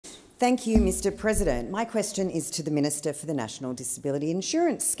Thank you, Mr President. My question is to the Minister for the National Disability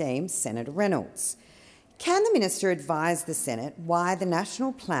Insurance Scheme, Senator Reynolds. Can the Minister advise the Senate why the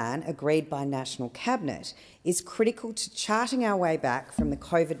National Plan agreed by National Cabinet is critical to charting our way back from the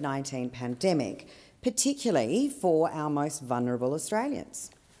COVID-19 pandemic, particularly for our most vulnerable Australians?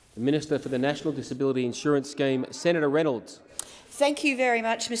 The Minister for the National Disability Insurance Scheme, Senator Reynolds. Thank you very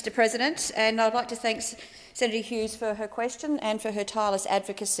much, Mr President, and I'd like to thank Senator Hughes for her question and for her tireless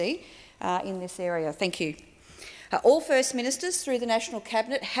advocacy in this area. Thank you. All First Ministers through the National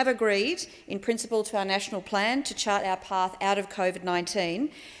Cabinet have agreed in principle to our national plan to chart our path out of COVID-19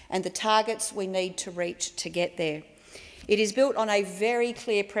 and the targets we need to reach to get there. It is built on a very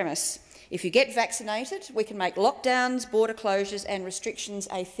clear premise. If you get vaccinated, we can make lockdowns, border closures and restrictions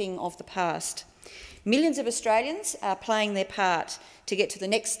a thing of the past. Millions of Australians are playing their part to get to the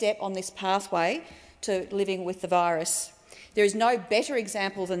next step on this pathway to living with the virus. There is no better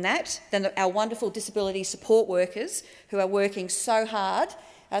example than that, than our wonderful disability support workers who are working so hard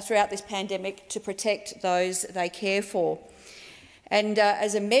throughout this pandemic to protect those they care for. And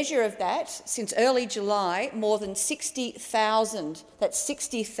as a measure of that, since early July, more than 60,000, that's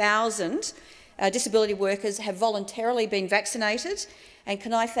 60,000 disability workers have voluntarily been vaccinated, and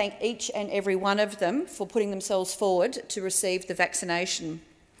can I thank each and every one of them for putting themselves forward to receive the vaccination.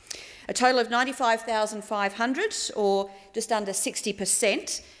 A total of 95,500, or just under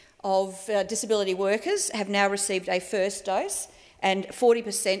 60% of disability workers have now received a first dose, and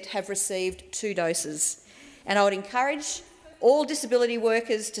 40% have received 2 doses. And I would encourage all disability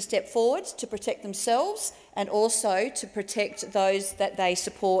workers to step forward to protect themselves and also to protect those that they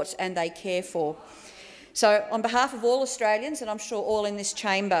support and they care for. So, on behalf of all Australians, and I'm sure all in this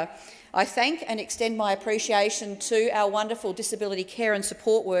chamber, I thank and extend my appreciation to our wonderful disability care and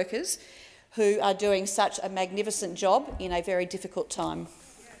support workers who are doing such a magnificent job in a very difficult time.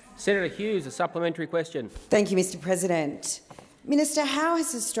 Senator Hughes, a supplementary question. Thank you, Mr President. Minister, how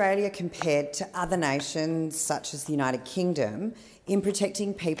has Australia compared to other nations, such as the United Kingdom, in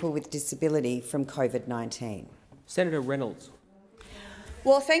protecting people with disability from COVID-19? Senator Reynolds.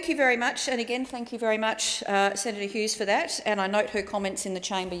 Well, thank you very much, and again, thank you very much, Senator Hughes, for that. And I note her comments in the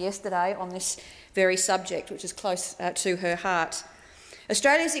chamber yesterday on this very subject, which is close to her heart.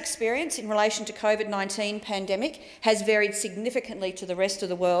 Australia's experience in relation to COVID-19 pandemic has varied significantly to the rest of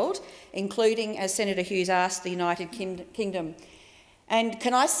the world, including, as Senator Hughes asked, the United Kingdom. And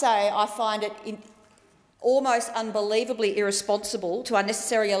can I say I find it almost unbelievably irresponsible to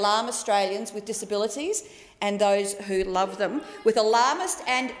unnecessarily alarm Australians with disabilities and those who love them with alarmist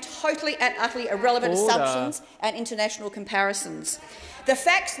and totally and utterly irrelevant assumptions and international comparisons. The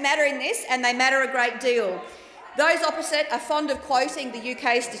facts matter in this, and they matter a great deal. Those opposite are fond of quoting the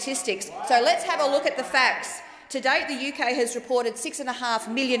UK statistics, so let's have a look at the facts. To date, the UK has reported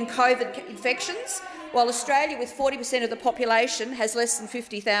 6.5 million COVID infections, while Australia, with 40% of the population, has less than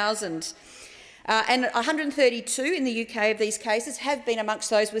 50,000. And 132 in the UK of these cases have been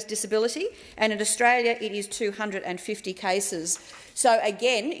amongst those with disability, and in Australia it is 250 cases. So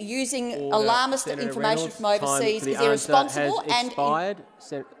again, using alarmist information from overseas is irresponsible and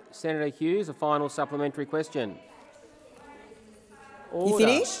Senator Hughes, a final supplementary question. Order. You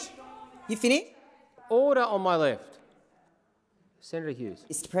finished? You finished? Order on my left. Senator Hughes.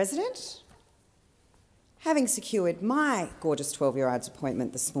 Mr President, having secured my gorgeous 12-year-old's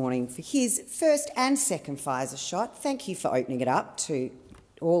appointment this morning for his first and second Pfizer shot, thank you for opening it up to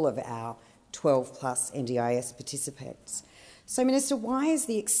all of our 12-plus NDIS participants. So, Minister, why is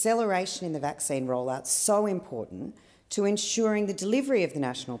the acceleration in the vaccine rollout so important to ensuring the delivery of the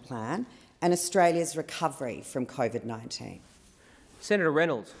national plan and Australia's recovery from COVID-19? Senator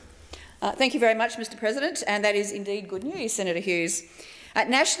Reynolds. Thank you very much, Mr President, and that is indeed good news, Senator Hughes.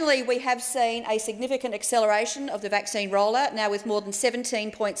 Nationally, we have seen a significant acceleration of the vaccine rollout, now with more than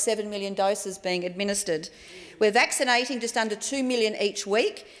 17.7 million doses being administered. We're vaccinating just under 2 million each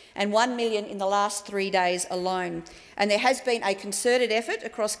week and 1 million in the last 3 days alone. And there has been a concerted effort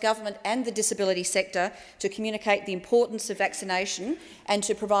across government and the disability sector to communicate the importance of vaccination and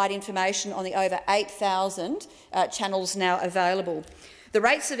to provide information on the over 8,000 channels now available. The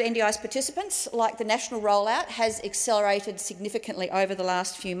rates of NDIS participants, like the national rollout, has accelerated significantly over the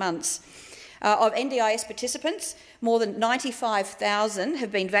last few months. Of NDIS participants, more than 95,000 have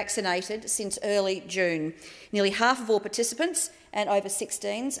been vaccinated since early June. Nearly half of all participants and over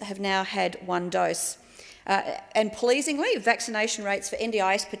 16s have now had 1 dose. And pleasingly, vaccination rates for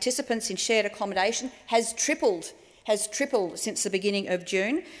NDIS participants in shared accommodation has tripled since the beginning of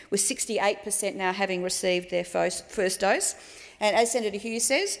June, with 68% now having received their first dose. And as Senator Hughes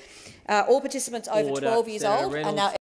says, all participants over 12 years old are now